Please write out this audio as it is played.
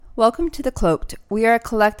Welcome to The Cloaked. We are a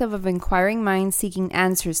collective of inquiring minds seeking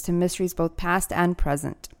answers to mysteries both past and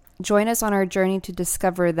present. Join us on our journey to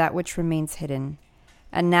discover that which remains hidden.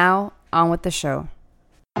 And now, on with the show.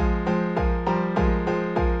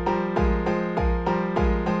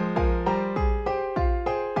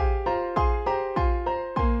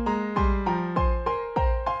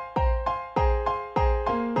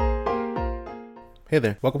 Hey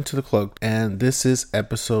there, welcome to The Cloaked, and this is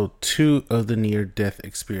episode 2 of the near-death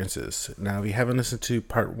experiences. Now, if you haven't listened to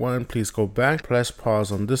part 1, please go back, press pause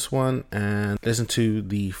on this one, and listen to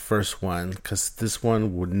the first one, because this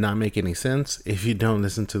one would not make any sense if you don't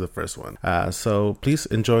listen to the first one. So please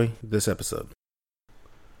enjoy this episode.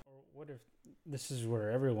 What if this is where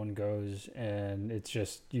everyone goes, and it's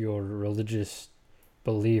just your religious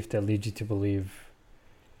belief that leads you to believe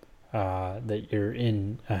that you're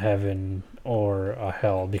in a heaven or a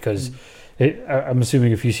hell? Because I'm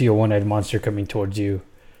assuming if you see a one-eyed monster coming towards you,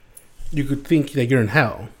 you could think that you're in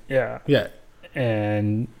hell. Yeah.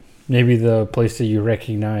 And maybe the place that you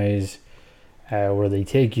recognize where they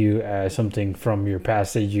take you as something from your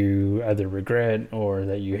past that you either regret or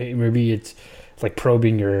that you hate. Maybe it's like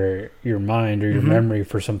probing your mind or your memory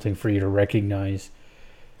for something for you to recognize,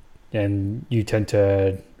 and you tend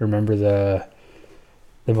to remember the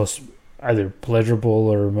most either pleasurable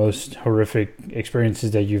or most horrific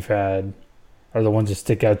experiences that you've had are the ones that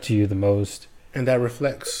stick out to you the most. And that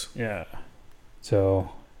reflects. Yeah. So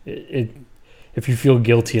if you feel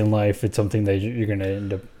guilty in life, it's something that you're going to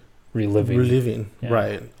end up reliving. Yeah.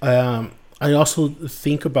 Right. I also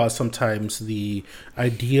think about sometimes the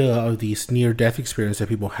idea of these near-death experiences that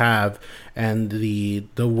people have and the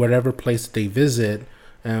whatever place that they visit.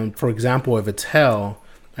 For example, if it's hell,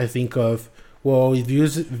 I think of, well, if you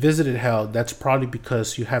visited hell, that's probably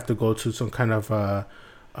because you have to go to some kind of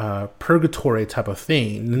purgatory type of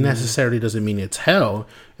thing. It necessarily doesn't mean it's hell.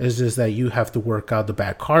 It's just that you have to work out the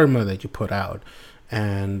bad karma that you put out.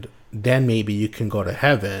 And then maybe you can go to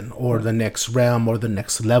heaven or the next realm or the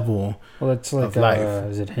next level. Well, that's like, of life.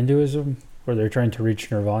 Is it Hinduism where they're trying to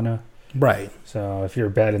reach nirvana? Right. So if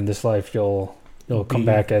you're bad in this life, you'll come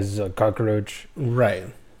back as a cockroach. Right.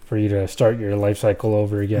 For you to start your life cycle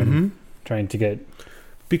over again. Trying to get,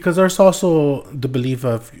 because there's also the belief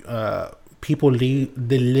of people they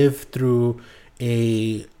live through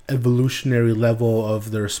a evolutionary level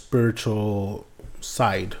of their spiritual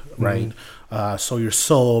side, right? So your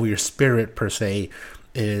soul, your spirit per se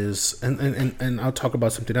is, and I'll talk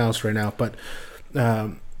about something else right now, but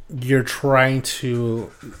you're trying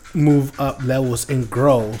to move up levels and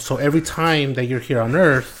grow. So every time that you're here on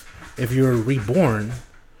Earth, if you're reborn,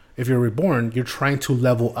 you're trying to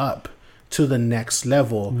level up to the next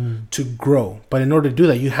level to grow. But in order to do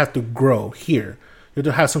that, you have to grow here. You have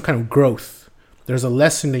to have some kind of growth. There's a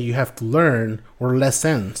lesson that you have to learn, or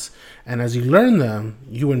lessons. And as you learn them,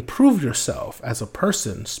 you improve yourself as a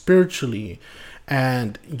person spiritually.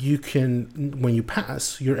 And you can, when you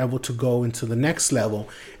pass, you're able to go into the next level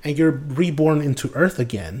and you're reborn into Earth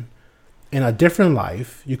again in a different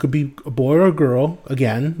life. You could be a boy or a girl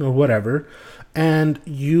again or whatever. And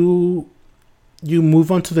you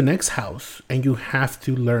move on to the next house, and you have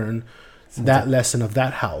to learn that lesson of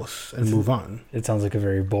that house and move on. It sounds like a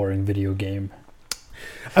very boring video game.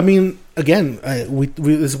 I mean, again, we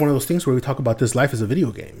this is one of those things where we talk about this life as a video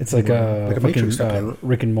game. It's like a Matrix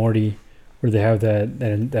Rick and Morty, where they have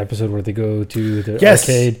that episode where they go to the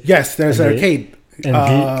arcade. Yes, there's an arcade. And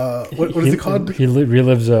what is it called? He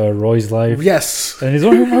relives Roy's life. Yes. And he's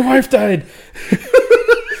like, oh, my wife died.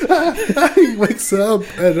 He wakes up,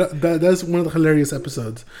 and that's one of the hilarious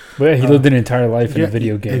episodes. But yeah, he lived an entire life in a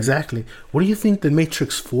video game. Exactly. What do you think the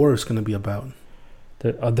Matrix 4 is going to be about?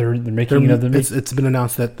 They're making another. It's been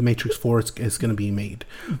announced that the Matrix 4 is going to be made.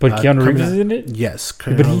 But Keanu Reeves is in it? Yes.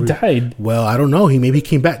 But he died. Well, I don't know. He maybe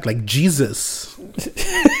came back like Jesus.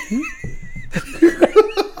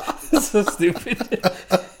 So stupid.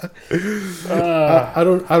 I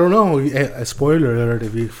don't know. A spoiler alert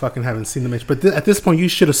if you fucking haven't seen the Matrix. But at this point, you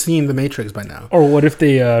should have seen the Matrix by now. Or what if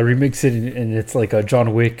they remix it and it's like a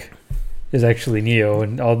John Wick is actually Neo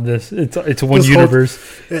and all this? It's one universe.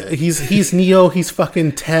 He's Neo. He's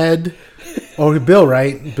fucking Ted or Bill,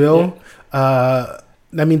 right? Bill. Yeah.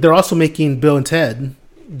 I mean, they're also making Bill and Ted.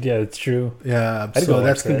 Yeah, that's true. Yeah, so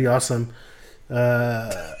that's gonna be awesome.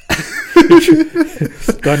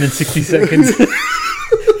 Gone in 60 seconds.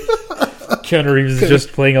 Keanu Reeves is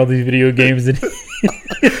just playing all these video games and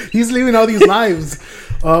he's living all these lives.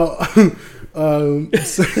 What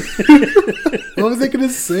was I gonna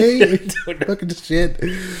say? Fucking shit.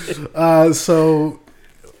 So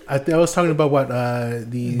I was talking about what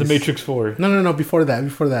the Matrix 4. No. Before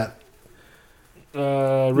that.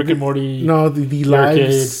 Rick and Morty. No, the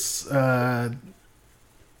lives.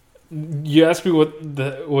 You asked me what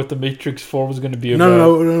the Matrix 4 was going to be about.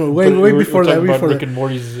 No. Wait before that. About Rick and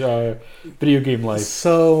Morty's video game life.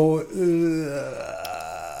 So,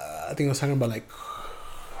 I think I was talking about like.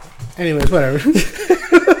 Anyways, whatever.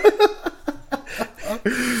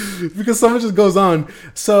 Because so much just goes on.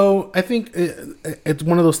 So I think it's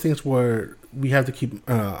one of those things where we have to keep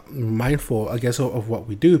mindful, I guess, of what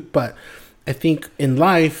we do. But I think in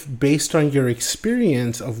life, based on your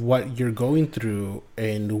experience of what you're going through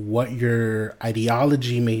and what your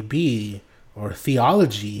ideology may be or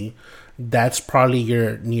theology, that's probably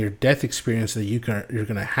your near-death experience that you're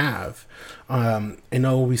gonna have. I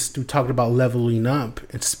know we talked about leveling up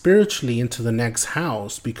and spiritually into the next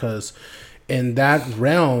house, because in that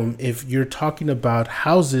realm, if you're talking about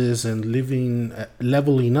houses and living,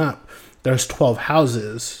 leveling up, there's 12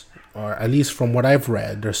 houses, or at least from what I've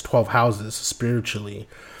read, there's 12 houses spiritually,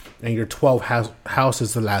 and your 12th house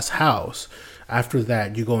is the last house. After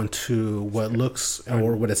that, you go into what looks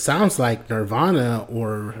or what it sounds like nirvana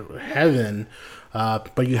or heaven,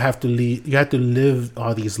 but you have to live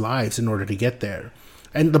all these lives in order to get there.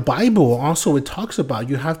 And the Bible also, it talks about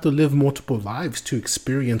you have to live multiple lives to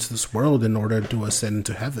experience this world in order to ascend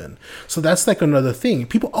into heaven. So that's like another thing.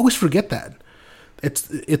 People always forget that.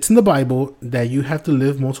 It's in the Bible that you have to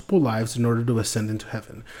live multiple lives in order to ascend into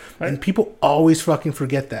heaven. Right. And people always fucking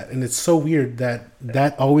forget that. And it's so weird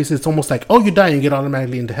that always, it's almost like, oh, you die and you get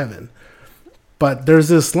automatically into heaven. But there's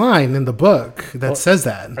this line in the book that says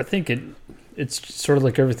that. I think it's sort of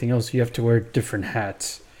like everything else. You have to wear different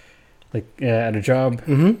hats. Like at a job,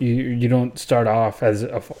 you don't start off as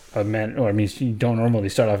a man, or I mean, you don't normally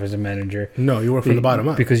start off as a manager. No, you work from the bottom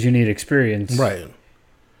up. Because you need experience. Right.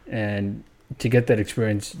 And to get that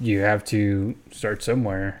experience, you have to start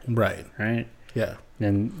somewhere. Right. Right? Yeah.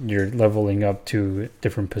 And you're leveling up to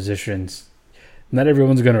different positions. Not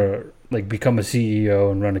everyone's going to like become a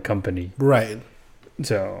CEO and run a company. Right.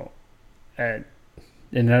 So, and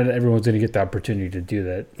not everyone's going to get the opportunity to do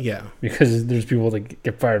that. Yeah. Because there's people that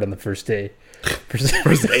get fired on the first day.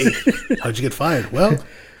 First day? How'd you get fired? Well,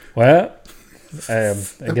 I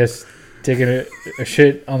guess taking a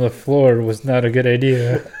shit on the floor was not a good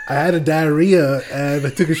idea. I had a diarrhea and I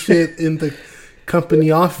took a shit in the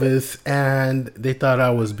company office and they thought I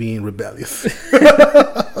was being rebellious.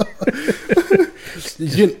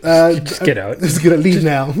 Just get out. Just gonna leave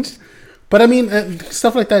now. But I mean,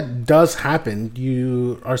 stuff like that does happen.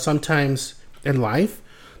 You are sometimes in life,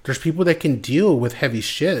 there's people that can deal with heavy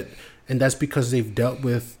shit, and that's because they've dealt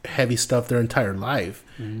with heavy stuff their entire life.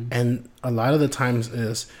 Mm-hmm. And a lot of the times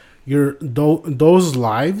is those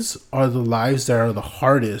lives are the lives that are the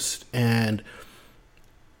hardest. And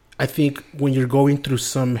I think when you're going through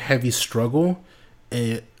some heavy struggle,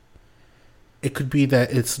 it could be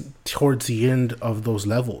that it's towards the end of those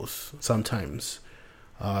levels sometimes.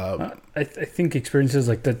 I think experiences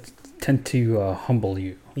like that tend to humble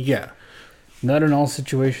you. Yeah. Not in all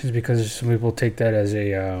situations, because some people take that as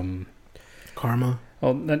a karma.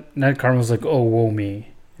 Well, not karma's like, oh, woe me.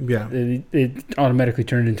 Yeah. It automatically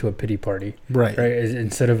turned into a pity party. Right. Right.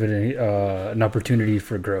 Instead of an opportunity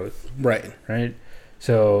for growth. Right. Right.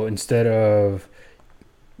 So instead of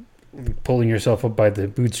pulling yourself up by the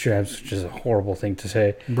bootstraps, which is a horrible thing to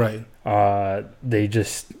say. Right.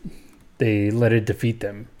 They let it defeat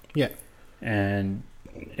them. Yeah. And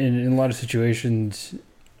in a lot of situations,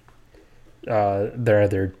 they're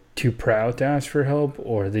either too proud to ask for help,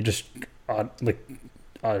 or they just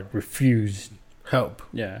refuse help.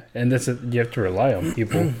 Yeah. And you have to rely on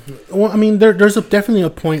people. Well, I mean, there's definitely a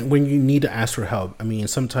point when you need to ask for help. I mean,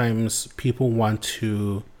 sometimes people want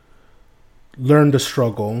to learn the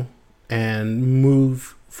struggle and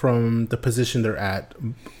move from the position they're at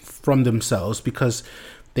from themselves, because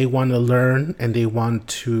they want to learn and they want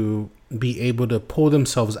to be able to pull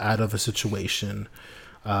themselves out of a situation.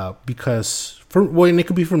 Because and it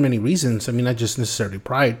could be for many reasons. I mean, not just necessarily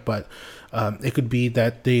pride, but it could be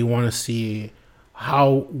that they want to see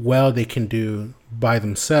how well they can do by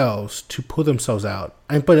themselves to pull themselves out.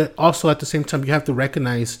 But also at the same time, you have to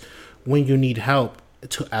recognize when you need help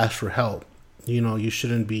to ask for help. You know, you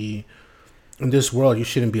shouldn't be in this world. You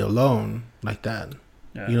shouldn't be alone like that.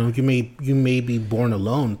 Yeah. You know, you may be born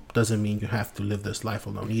alone. Doesn't mean you have to live this life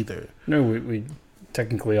alone either. No, we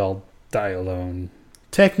technically all die alone.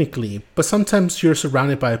 Technically, but sometimes you're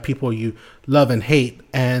surrounded by people you love and hate,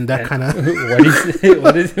 and that kind of.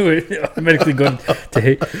 What is it automatically going to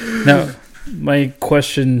hate? Now, my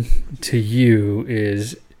question to you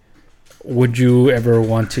is: would you ever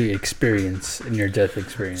want to experience in your death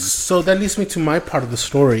experience? So that leads me to my part of the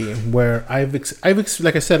story where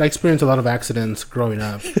like I said, I experienced a lot of accidents growing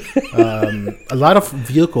up. A lot of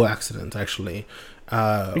vehicle accidents, actually.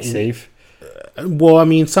 Be safe. Well, I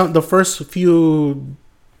mean, the first few,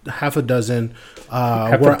 half a dozen.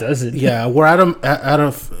 Yeah, were out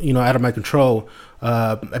of my control.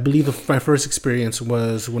 I believe my first experience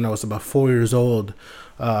was when I was about 4 years old.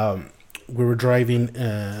 We were driving.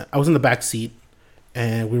 I was in the back seat,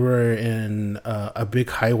 and we were in a big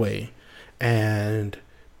highway, and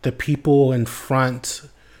the people in front,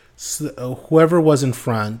 whoever was in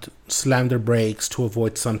front, slammed their brakes to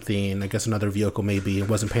avoid something. I guess another vehicle maybe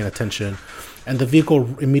wasn't paying attention, and the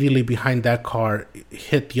vehicle immediately behind that car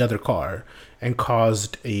hit the other car and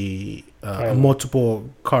caused a multiple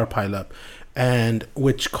car pileup, and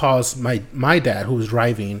which caused my dad, who was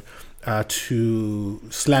driving, to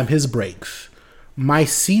slam his brakes. My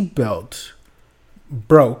seatbelt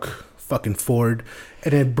broke, fucking Ford,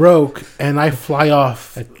 and it broke, and I fly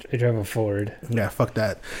off. I drive a Ford. Yeah, fuck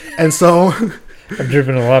that. And so I've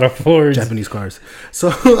driven a lot of Fords. Japanese cars.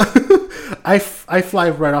 So I fly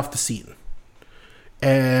right off the seat,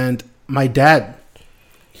 and my dad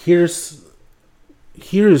hears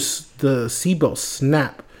the seatbelt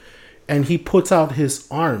snap, and he puts out his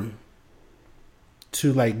arm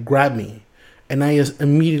to like grab me, and I just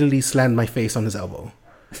immediately slammed my face on his elbow,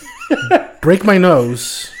 break my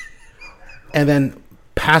nose, and then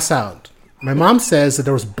pass out. My mom says that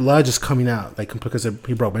there was blood just coming out, like because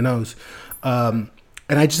he broke my nose, and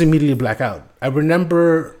I just immediately black out. I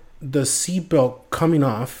remember the seatbelt coming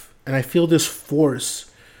off, and I feel this force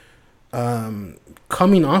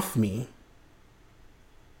coming off me,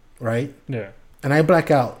 right? Yeah. And I black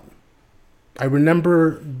out. I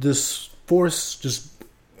remember this force just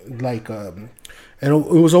like and it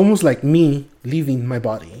was almost like me leaving my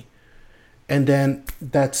body. And then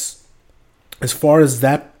that's, as far as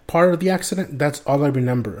that part of the accident, that's all I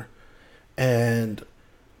remember. And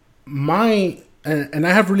I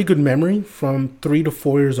have really good memory from 3 to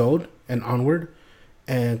 4 years old and onward,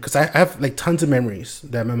 and because I have like tons of memories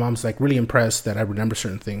that my mom's like really impressed that I remember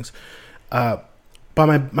certain things, but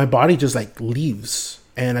my body just like leaves,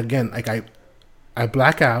 and again, like I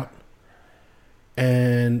black out,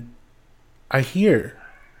 and I hear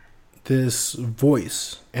this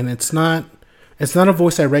voice, and it's not a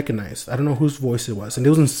voice I recognized. I don't know whose voice it was, and it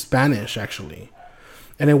was in Spanish actually,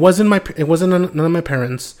 and it wasn't none of my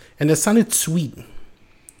parents, and it sounded sweet.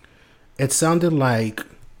 It sounded like,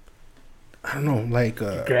 I don't know, like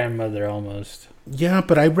your grandmother almost. Yeah,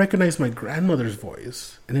 but I recognized my grandmother's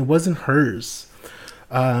voice, and it wasn't hers.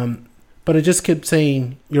 But it just kept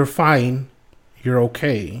saying, "You're fine. You're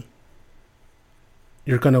okay.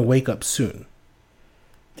 You're gonna wake up soon."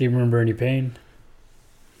 Do you remember any pain?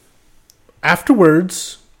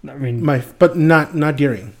 Afterwards, I mean, but not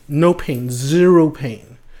during. No pain, zero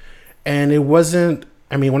pain, and it wasn't.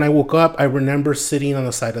 I mean, when I woke up, I remember sitting on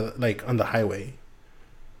the side of on the highway.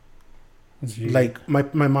 Like my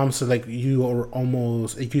mom said, like you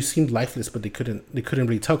seemed lifeless, but they couldn't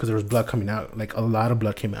really tell because there was blood coming out. Like a lot of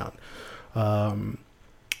blood came out,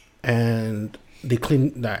 and they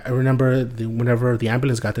cleaned. I remember whenever the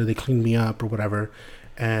ambulance got there, they cleaned me up or whatever,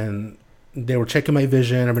 and they were checking my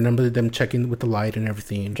vision. I remember them checking with the light and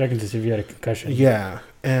everything, checking to see if you had a concussion. Yeah,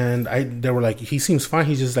 and they were like, he seems fine.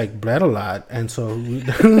 He just like bled a lot, and so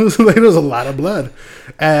there was a lot of blood,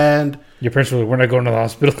 and. Your parents were like, "We're not going to the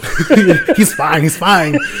hospital." He's fine.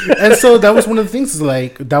 And so that was one of the things.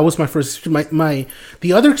 Like that was my first.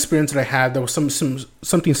 The other experience that I had that was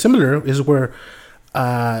something similar is where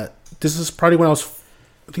this is probably when I was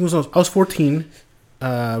 14.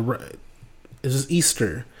 It was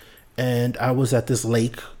Easter, and I was at this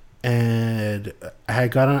lake, and I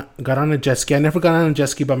had got on a jet ski. I never got on a jet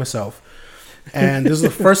ski by myself. And this is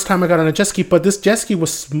the first time I got on a jet ski, but this jet ski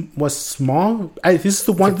was small. This is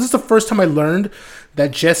the first time I learned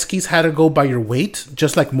that jet skis had to go by your weight,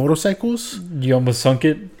 just like motorcycles. You almost sunk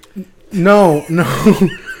it? No.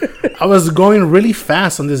 I was going really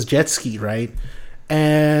fast on this jet ski, right?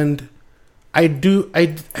 And I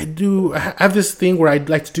have this thing where I'd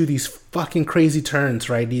like to do these fucking crazy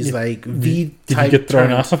turns, right? These like V-type Did you get thrown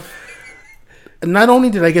turns. off? Not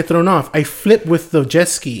only did I get thrown off, I flipped with the jet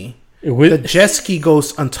ski. The jet ski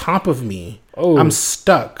goes on top of me. Oh. I'm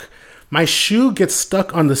stuck. My shoe gets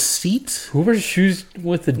stuck on the seat. Who wears shoes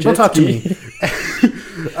with the jet ski? Don't talk to me.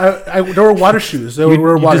 There were water shoes.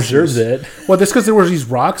 You deserve that. Well, that's because there were these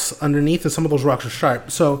rocks underneath, and some of those rocks are sharp.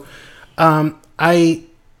 So,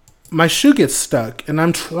 my shoe gets stuck, and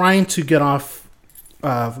I'm trying to get off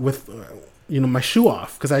with my shoe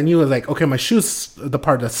off, because I knew like, okay, my shoe's the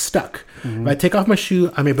part that's stuck. If I take off my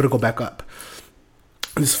shoe, I'm able to go back up.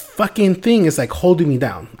 This fucking thing is like holding me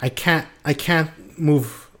down. I can't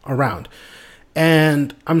move around,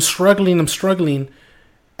 and I'm struggling.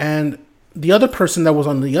 And the other person that was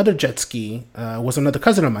on the other jet ski was another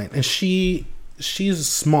cousin of mine, and she's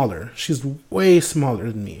smaller. She's way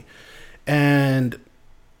smaller than me, and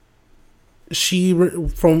she,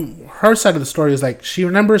 from her side of the story, is like she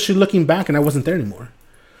remembers she looking back and I wasn't there anymore,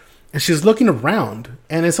 and she's looking around,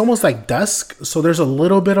 and it's almost like dusk, so there's a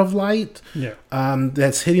little bit of light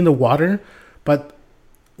that's hitting the water, but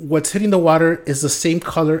what's hitting the water is the same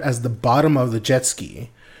color as the bottom of the jet ski,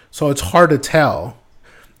 so it's hard to tell.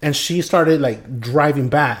 And she started like driving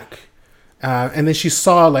back, and then she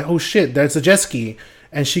saw like, oh shit, there's a jet ski.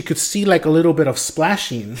 And she could see like a little bit of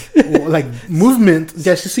splashing, like movement.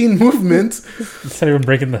 Yeah, she's seeing movement. It's not even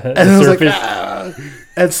breaking the surface. surface. Like,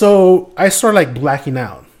 and so I started like blacking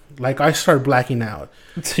out.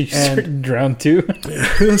 So you started to drown too?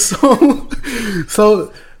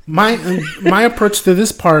 so my approach to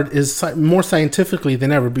this part is more scientifically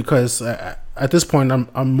than ever, because at this point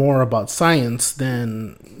I'm more about science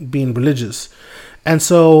than being religious. And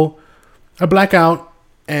so I black out.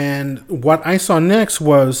 And what I saw next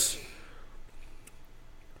was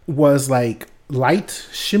like light,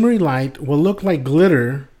 shimmery light, what looked like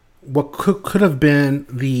glitter, what could have been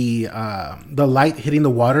the light hitting the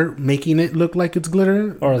water, making it look like it's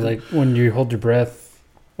glitter. Or like when you hold your breath,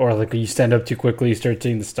 or like when you stand up too quickly, you start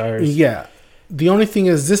seeing the stars. Yeah. The only thing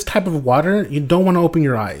is, this type of water, you don't want to open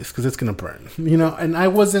your eyes because it's going to burn, and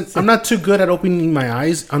I'm not too good at opening my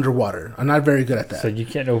eyes underwater. I'm not very good at that. So you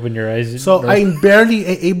can't open your eyes. So I'm barely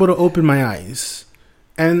able to open my eyes.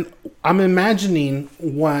 And I'm imagining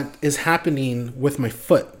what is happening with my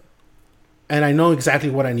foot. And I know exactly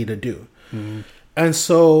what I need to do. Mm-hmm. And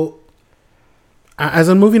so as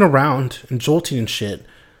I'm moving around and jolting and shit,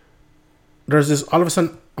 there's this, all of a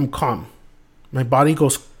sudden, I'm calm. My body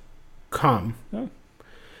goes calm. Oh.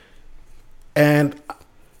 And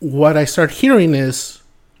what I start hearing is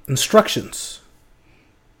instructions.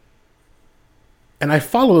 And I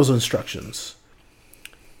follow those instructions.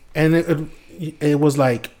 And it was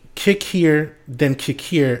like, kick here, then kick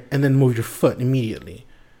here, and then move your foot immediately.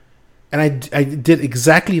 And I did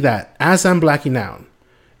exactly that as I'm blacking out.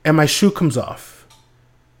 And my shoe comes off.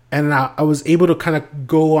 And I was able to kind of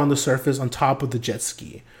go on the surface on top of the jet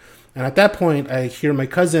ski. And at that point, I hear my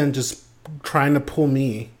cousin just trying to pull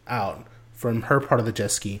me out from her part of the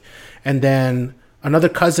jet ski. And then another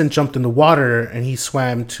cousin jumped in the water and he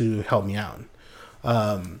swam to help me out.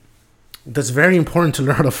 That's very important to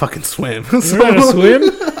learn how to fucking swim. You know how to swim?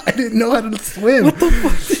 I didn't know how to swim. What the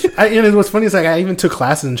fuck? And what's funny is like I even took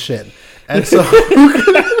classes and shit. And so,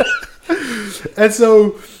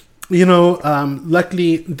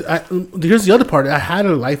 luckily, here's the other part. I had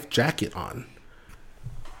a life jacket on.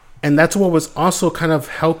 And that's what was also kind of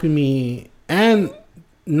helping me and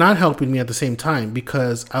not helping me at the same time,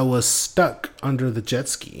 because I was stuck under the jet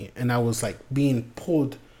ski and I was like being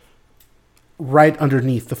pulled right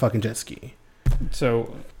underneath the fucking jet ski.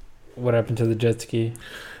 So what happened to the jet ski?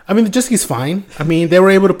 I mean, the jet ski's fine. I mean, they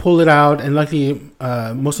were able to pull it out, and luckily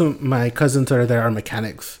most of my cousins that are there are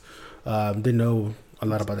mechanics. They know a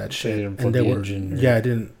lot about that shit. And they were engine, yeah, I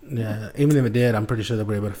didn't. Yeah, even if it did, I'm pretty sure they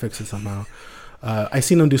were able to fix it somehow. I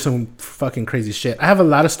seen them do some fucking crazy shit. I have a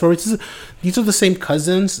lot of stories. These are the same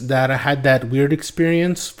cousins that I had that weird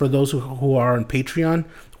experience, for those who are on Patreon,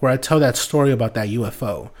 where I tell that story about that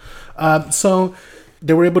UFO. So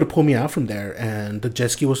they were able to pull me out from there, and the jet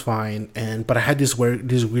ski was fine. But I had this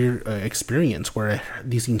weird experience where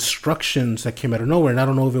these instructions that came out of nowhere, and I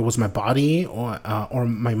don't know if it was my body or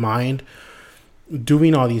my mind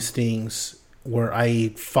doing all these things, where I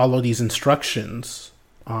follow these instructions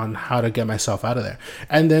on how to get myself out of there.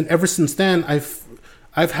 And then ever since then,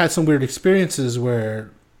 I've had some weird experiences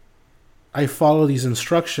where I follow these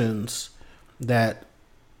instructions that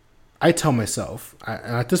I tell myself.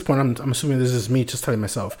 And at this point, I'm assuming this is me just telling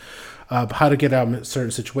myself how to get out of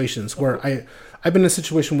certain situations. Where I've been in a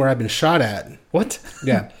situation where I've been shot at. What?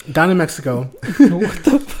 Yeah, down in Mexico. What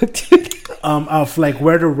the fuck, dude? Of like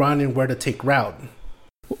where to run and where to take route.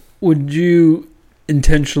 Would you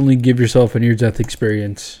intentionally give yourself a near-death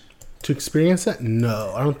experience to experience that?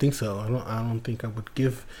 No, I don't think so. I don't think I would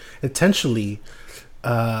give intentionally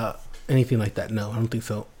anything like that. No, I don't think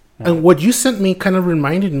so. No. And what you sent me kind of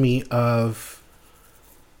reminded me of,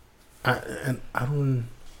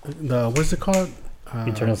 what's it called?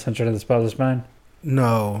 Eternal Sunshine of the Spotless Mind?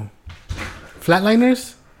 No.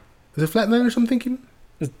 Flatliners? Is it Flatliners I'm thinking?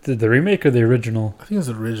 The remake or the original? I think it's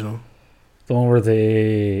the original. The one where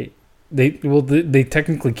they they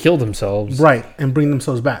technically kill themselves, right, and bring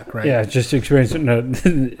themselves back, right? Yeah, just to experience it. No,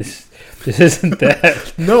 this isn't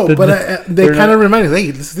that. No, but they kind of remind us,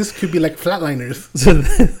 hey, this could be like Flatliners. So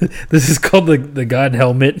this is called the God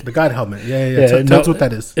Helmet. The God Helmet, yeah. Tell us what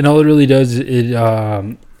that is. And all it really does,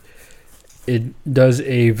 it does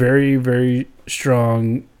a very, very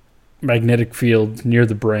strong magnetic field near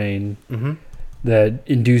the brain that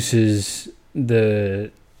induces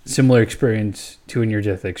the similar experience to a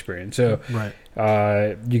near-death experience. So right.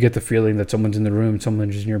 You get the feeling that someone's in the room,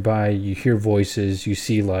 someone's nearby, you hear voices, you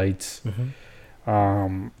see lights.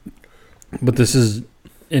 But this is,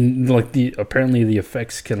 and like apparently the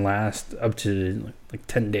effects can last up to like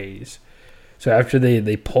 10 days. So after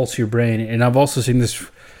they pulse your brain, and I've also seen this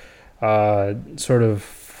sort of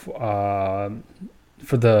for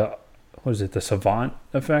the, what is it, the savant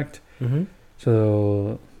effect.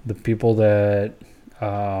 So the people that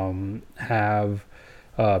have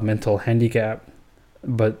mental handicap,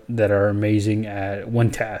 but that are amazing at one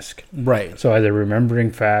task. Right. So either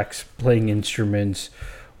remembering facts, playing instruments,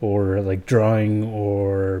 or like drawing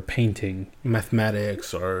or painting.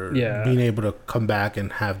 Mathematics, or being able to come back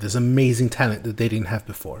and have this amazing talent that they didn't have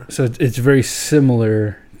before. So it's very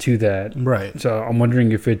similar to that. Right. So I'm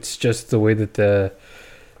wondering if it's just the way that the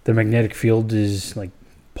magnetic field is like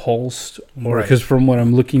pulsed, or because from what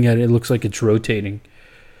I'm looking at, it looks like it's rotating.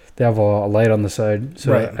 They have a light on the side,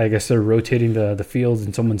 so I guess they're rotating the field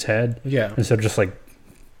in someone's head, instead of just like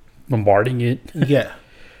bombarding it.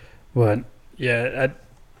 But yeah,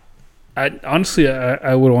 I honestly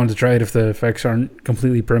I would want to try it if the effects aren't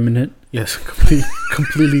completely permanent. Yes,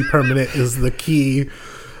 completely permanent is the key.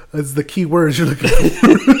 That's the key words you're looking for.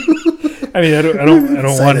 I mean, I don't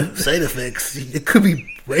want it. Side effects. It could be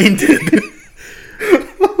brain dead.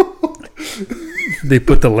 They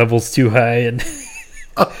put the levels too high and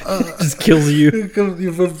it just kills you.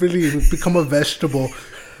 You really become a vegetable.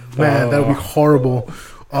 Man, that would be horrible.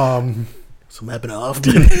 So happen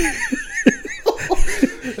often.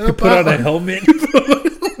 You put on a helmet.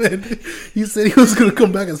 He said he was going to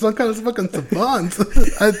come back as some kind of fucking savant.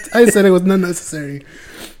 I said it was not necessary.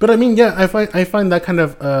 But I mean, yeah, I find that kind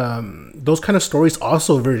of those kind of stories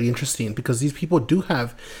also very interesting, because these people do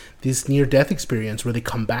have this near-death experience where they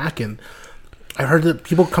come back, and I heard that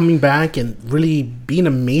people coming back and really being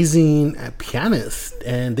amazing pianists,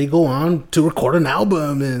 and they go on to record an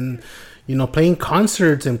album and, you know, playing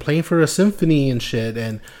concerts and playing for a symphony and shit,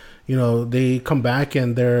 and you know, they come back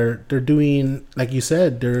and they're doing, like you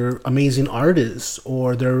said, they're amazing artists,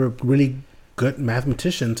 or they're really good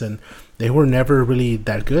mathematicians, and they were never really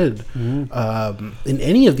that good in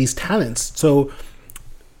any of these talents. So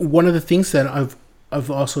one of the things that I've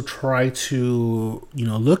also tried to, you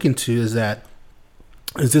know, look into is that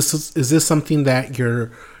is this something that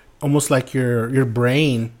you're almost like your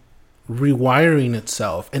brain rewiring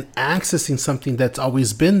itself and accessing something that's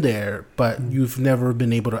always been there, but you've never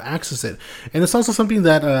been able to access it. And it's also something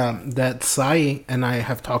that that Sai and I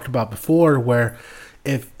have talked about before, where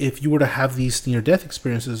if you were to have these near-death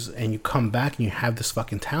experiences and you come back and you have this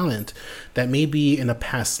fucking talent, that maybe in a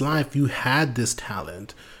past life you had this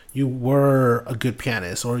talent, you were a good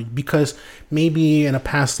pianist, or because maybe in a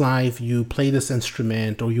past life you play this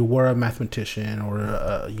instrument, or you were a mathematician,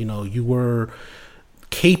 or you know, you were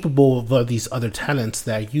capable of these other talents,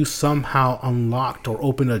 that you somehow unlocked or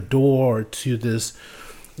opened a door to this,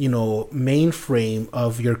 you know, mainframe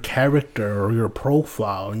of your character or your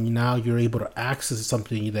profile, and now you're able to access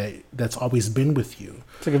something that's always been with you.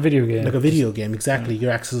 It's like a video game. Like a video game, exactly. You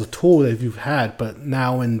access a tool that you've had, but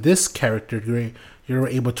now in this character, you're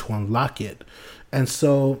able to unlock it. And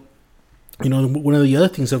so, you know, one of the other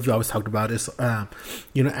things that we always talked about is,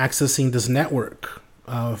 you know, accessing this network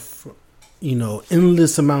of, you know,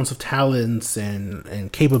 endless amounts of talents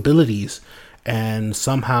and capabilities, and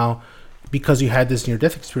somehow, because you had this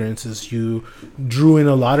near-death experiences, you drew in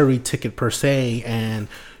a lottery ticket per se, and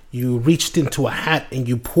you reached into a hat and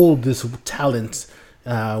you pulled this talent,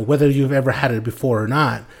 whether you've ever had it before or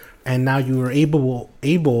not, and now you are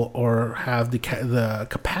able or have the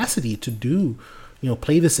capacity to do, you know,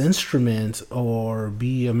 play this instrument or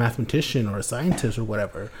be a mathematician or a scientist or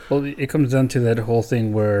whatever. Well, it comes down to that whole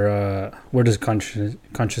thing where does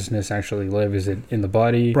consciousness actually live? Is it in the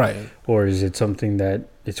body? Right. Or is it something that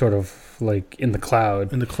it's sort of like in the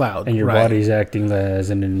cloud? In the cloud. And your body's acting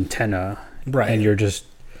as an antenna. Right. And you're just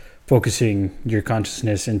focusing your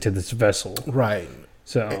consciousness into this vessel. Right.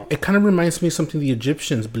 So it kind of reminds me of something the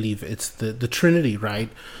Egyptians believe. It's the Trinity, right?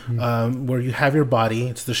 Mm-hmm. Where you have your body,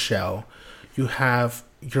 it's the shell. You have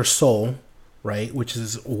your soul, right, which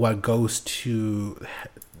is what goes to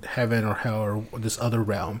heaven or hell or this other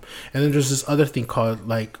realm. And then there's this other thing called,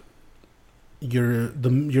 like,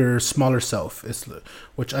 your smaller self,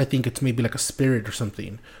 which I think it's maybe like a spirit or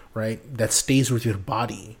something, right? That stays with your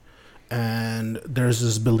body, and there's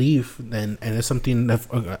this belief, and it's something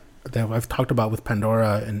that I've talked about with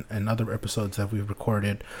Pandora and other episodes that we've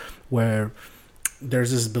recorded, where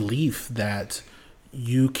there's this belief that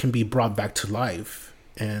you can be brought back to life,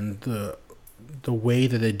 and the way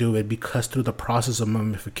that they do it, because through the process of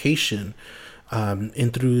mummification,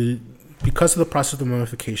 because of the process of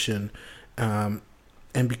mummification, and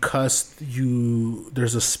because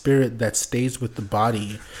there's a spirit that stays with the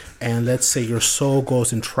body, and let's say your soul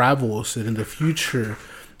goes and travels, and in the future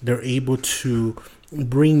they're able to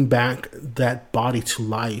bring back that body to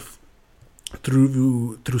life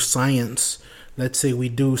through science. Let's say we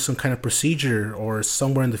do some kind of procedure, or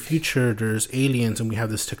somewhere in the future there's aliens and we have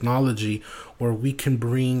this technology where we can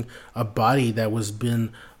bring a body that was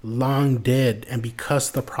been long dead, and because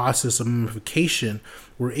of the process of mummification,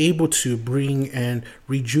 we're able to bring and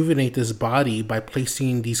rejuvenate this body by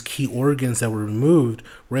placing these key organs that were removed.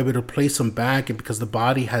 We're able to place them back, and because the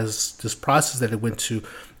body has this process that it went to,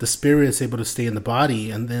 the spirit is able to stay in the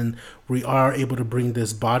body, and then we are able to bring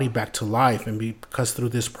this body back to life. And because through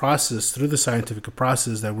this process, through the scientific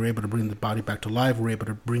process, that we're able to bring the body back to life, we're able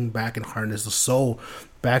to bring back and harness the soul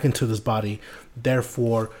back into this body,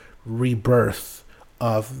 therefore rebirth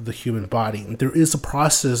of the human body. There is a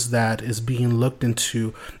process that is being looked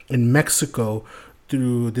into in Mexico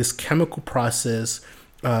through this chemical process.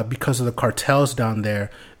 Because of the cartels down there,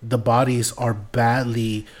 the bodies are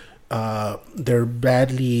badly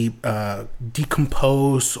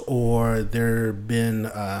decomposed, or they've been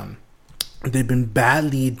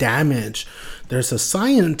badly damaged. There's a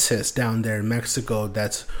scientist down there in Mexico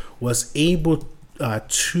that was able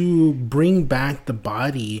to bring back the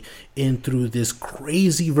body in through this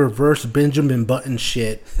crazy reverse Benjamin Button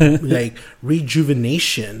shit, like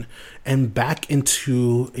rejuvenation, and back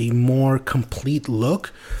into a more complete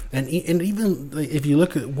look. And even if you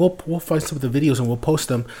look at, we'll find some of the videos and we'll post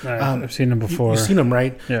them. I've seen them before. You've seen them,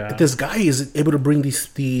 right? Yeah. This guy is able to bring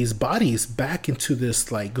these bodies back into this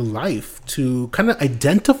like life, to kind of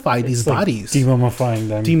identify these bodies, demummifying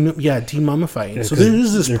them. Demummifying. Yeah, so there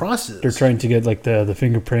is this process. They're trying to get like the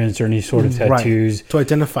fingerprints or any sort of tattoos, right, to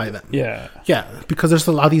identify them. Yeah, because there's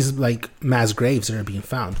a lot of these like mass graves that are being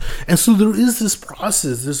found, and so there is this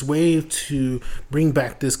process, this way to bring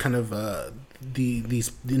back this kind of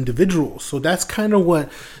these individuals. So that's kind of what,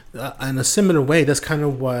 in a similar way, that's kind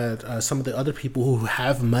of what some of the other people who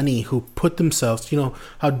have money, who put themselves,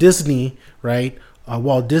 how Disney, right?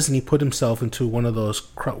 Walt Disney put himself into one of those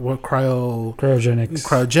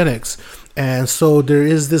cryogenics. And so there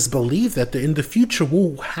is this belief that in the future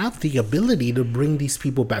we'll have the ability to bring these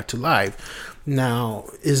people back to life. Now,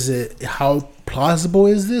 how plausible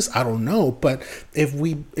is this? I don't know. But if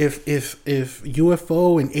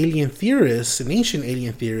UFO and alien theorists and ancient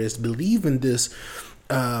alien theorists believe in this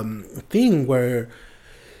thing where,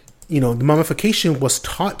 the mummification was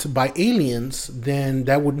taught by aliens, then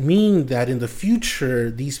that would mean that in the future,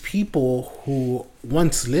 these people who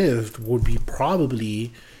once lived would be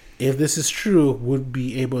probably, if this is true, would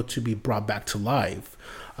be able to be brought back to life.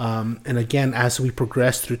 And again, as we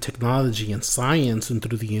progress through technology and science and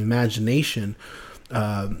through the imagination,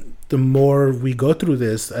 the more we go through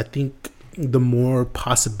this, I think the more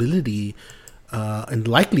possibility and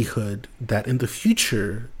likelihood that in the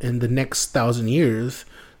future, in the next 1,000 years,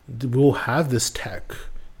 we'll have this tech.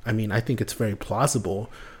 I mean, I think it's very plausible,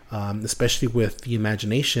 especially with the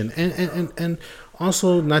imagination, and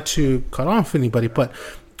also, not to cut off anybody, but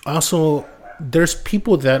also there's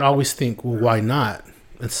people that always think, well, why not?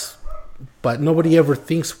 But nobody ever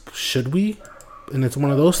thinks, should we? And it's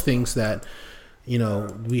one of those things that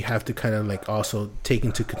we have to kind of like also take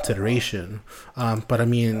into consideration. But I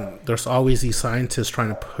mean, there's always these scientists trying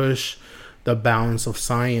to push the bounds of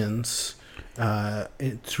science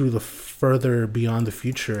through the further beyond the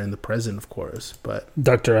future and the present, of course. But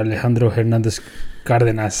Dr. Alejandro Hernandez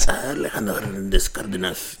Cardenas.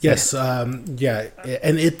 Yes, and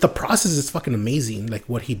the process is fucking amazing, like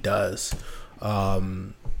what he does.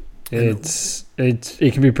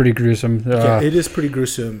 It can be pretty gruesome. It is pretty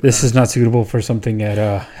gruesome. This is not suitable for something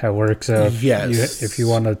at work. So yes, if you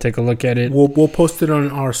want to take a look at it, we'll post it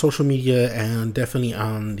on our social media and definitely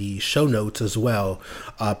on the show notes as well.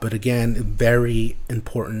 But again, very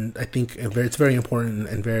important. I think it's very important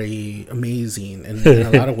and very amazing in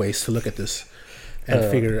a lot of ways to look at this and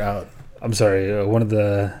figure it out. I'm sorry. One of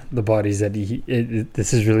the bodies that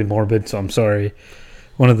this is really morbid, so I'm sorry.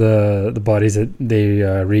 One of the bodies that they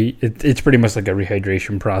it's pretty much like a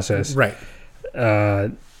rehydration process, right?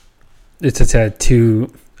 It's a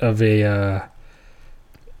tattoo of a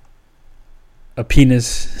a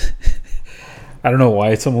penis. I don't know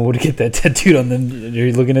why someone would get that tattooed on them. Are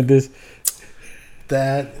you looking at this?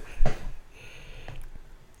 That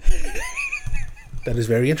is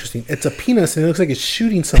very interesting. It's a penis, and it looks like it's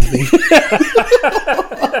shooting something.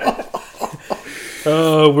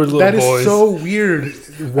 Oh, we're little that boys. That is so weird.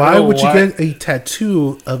 Why would you get a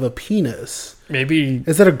tattoo of a penis? Maybe.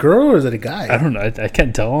 Is that a girl or is it a guy? I don't know. I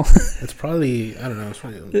can't tell. It's probably, I don't know. It's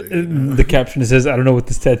probably, the caption says, I don't know what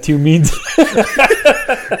this tattoo means.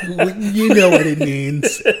 You know what it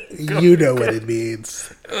means. You know what it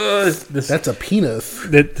means. That's a penis.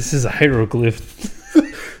 This is a hieroglyph.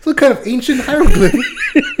 What kind of ancient hieroglyph?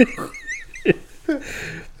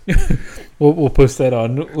 We'll post that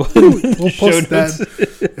on. We'll post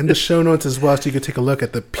that in the show notes as well, so you can take a look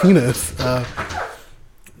at the penis.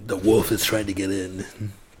 The wolf is trying to get in.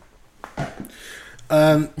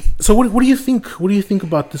 So what do you think? What do you think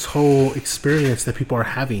about this whole experience that people are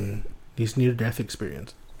having? These near-death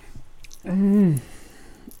experience. Maybe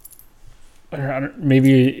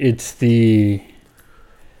it's the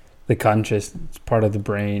conscious part of the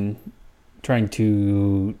brain trying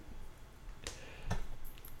to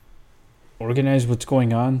organize what's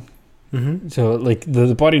going on. Mm-hmm. So, like,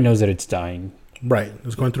 the body knows that it's dying. Right.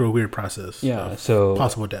 It's going through a weird process. Yeah. So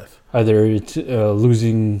possible death. Either it's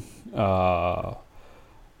losing blood,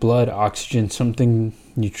 oxygen, something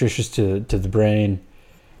nutritious to the brain,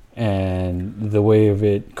 and the way of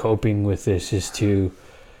it coping with this is to,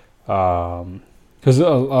 because a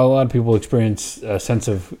lot of people experience a sense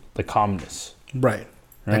of the calmness. Right.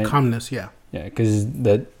 That calmness. Yeah. Yeah. Because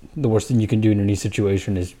the worst thing you can do in any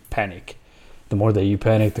situation is panic. The more that you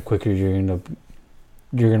panic, the quicker you're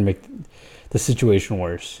gonna make the situation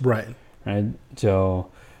worse. Right. So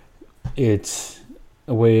it's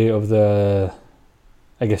a way of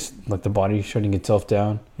I guess, like the body shutting itself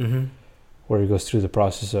down, mm-hmm. where it goes through the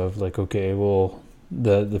process of like, okay, well,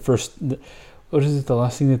 what is it? The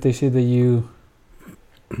last thing that they say the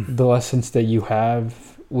last sense that you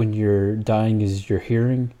have when you're dying is your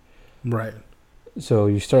hearing. Right. So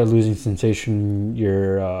you start losing sensation,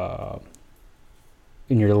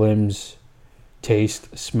 in your limbs,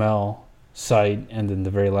 taste, smell, sight, and then the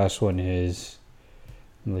very last one is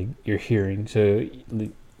like your hearing. So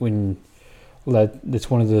that's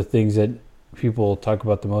one of the things that people talk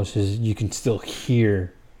about the most is you can still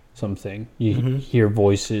hear something. You mm-hmm. hear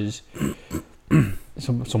voices,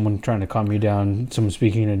 someone trying to calm you down, someone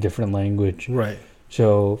speaking in a different language. Right.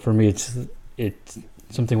 So for me, it's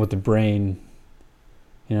something with the brain.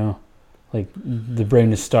 Like the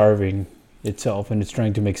brain is starving itself and it's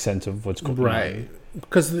trying to make sense of what's going on. Right.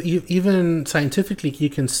 Because even scientifically, you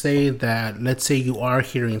can say that, let's say you are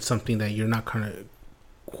hearing something that you're not kind of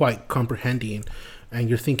quite comprehending, and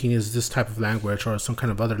you're thinking, is this type of language or some kind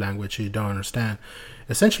of other language you don't understand?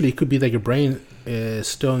 Essentially, it could be that your brain is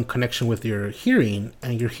still in connection with your hearing,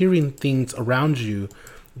 and you're hearing things around you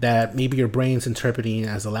that maybe your brain's interpreting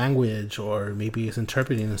as a language, or maybe it's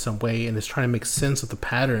interpreting in some way, and it's trying to make sense of the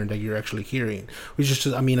pattern that you're actually hearing. Which is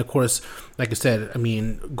just, I mean, of course, like I said, I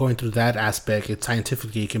mean, going through that aspect, it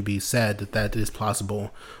scientifically can be said that is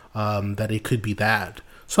plausible, that it could be that.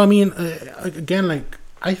 So, I mean, again, like,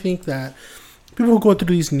 I think that people who go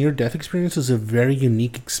through these near-death experiences is a very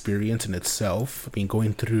unique experience in itself. I mean,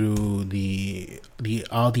 going through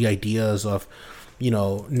all the ideas of,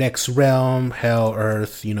 next realm, hell,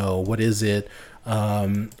 earth, what is it?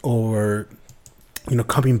 Or,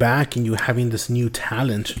 coming back and you having this new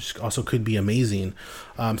talent, which also could be amazing.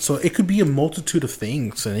 So it could be a multitude of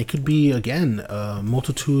things, and it could be, again, a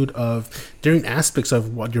multitude of different aspects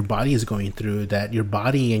of what your body is going through, that your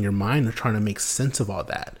body and your mind are trying to make sense of all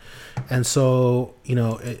that. And so,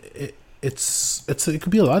 it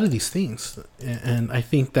could be a lot of these things. And I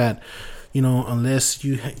think that, unless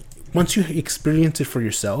once you experience it for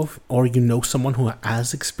yourself, or someone who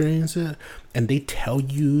has experienced it and they tell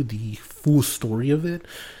you the full story of it,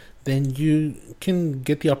 then you can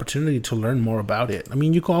get the opportunity to learn more about it. I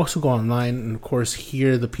mean, you can also go online and, of course,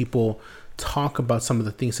 hear the people talk about some of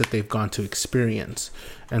the things that they've gone to experience.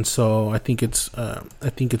 And so I think it's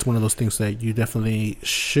one of those things that you definitely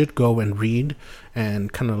should go and read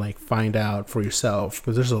and kind of like find out for yourself,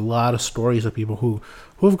 because there's a lot of stories of people who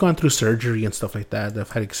have gone through surgery and stuff like that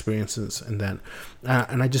have had experiences and that,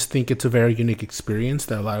 and I just think it's a very unique experience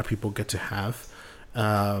that a lot of people get to have,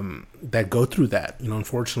 that go through that.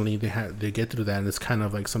 Unfortunately, they get through that, and it's kind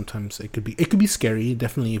of like sometimes it could be scary,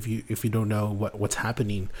 definitely, if you don't know what's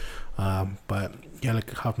happening. But yeah,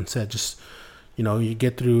 like Hoffman said, just you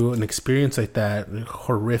get through an experience like that, a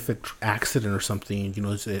horrific accident or something.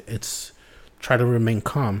 It's try to remain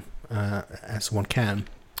calm as one can.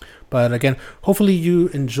 But again, hopefully you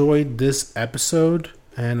enjoyed this episode.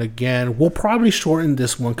 And again, we'll probably shorten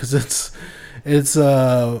this one because it's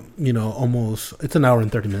almost it's an hour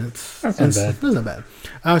and 30 minutes. That's not bad. That's not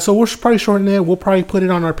bad. So we'll probably shorten it. We'll probably put it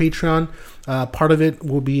on our Patreon. Part of it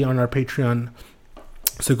will be on our Patreon.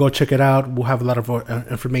 So go check it out. We'll have a lot of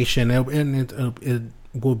information, and it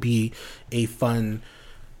will be a fun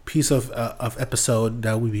piece of episode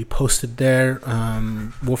that will be posted there.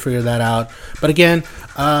 We'll figure that out. But again,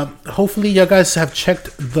 hopefully you guys have checked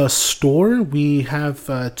the store. We have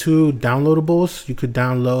 2 downloadables. You could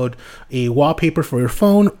download a wallpaper for your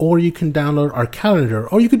phone, or you can download our calendar,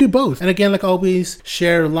 or you could do both. And again, like always,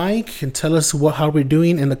 share, like, and tell us how we're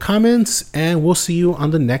doing in the comments, and we'll see you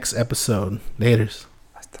on the next episode. Laters.